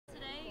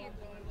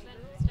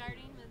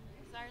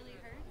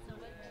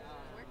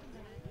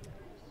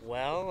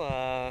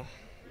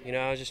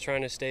was just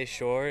trying to stay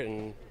short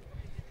and,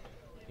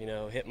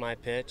 hit my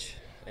pitch.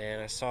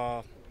 And I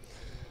saw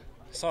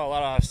a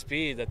lot of off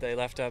speed that they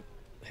left up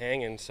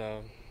hanging,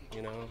 so,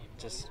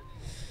 just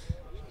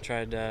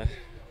tried to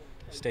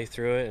stay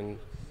through it and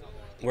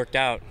worked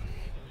out.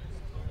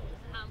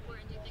 How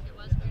important do you think it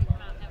was for you to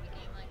have a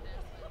game like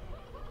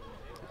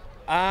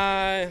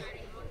this?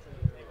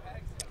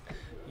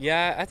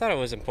 Yeah, I thought it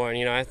was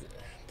important. I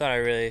thought I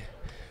really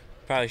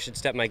probably should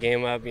step my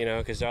game up,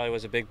 because Darley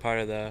was a big part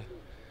of the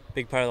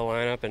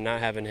lineup, and not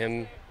having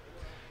him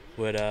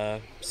would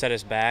set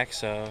us back.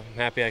 So I'm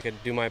happy I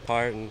could do my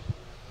part and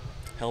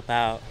help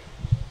out.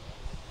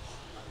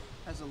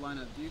 As a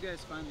lineup, do you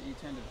guys find that you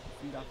tend to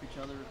feed off each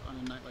other on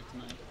a night like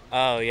tonight?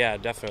 Oh yeah,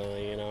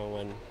 definitely.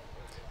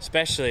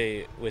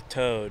 Especially with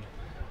Toad,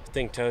 I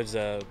think Toad's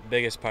the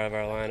biggest part of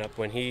our lineup.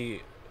 When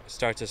he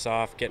starts us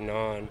off getting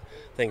on,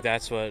 I think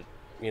that's what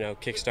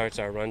kickstarts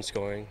our run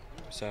scoring.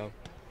 So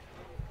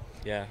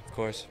yeah, of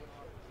course.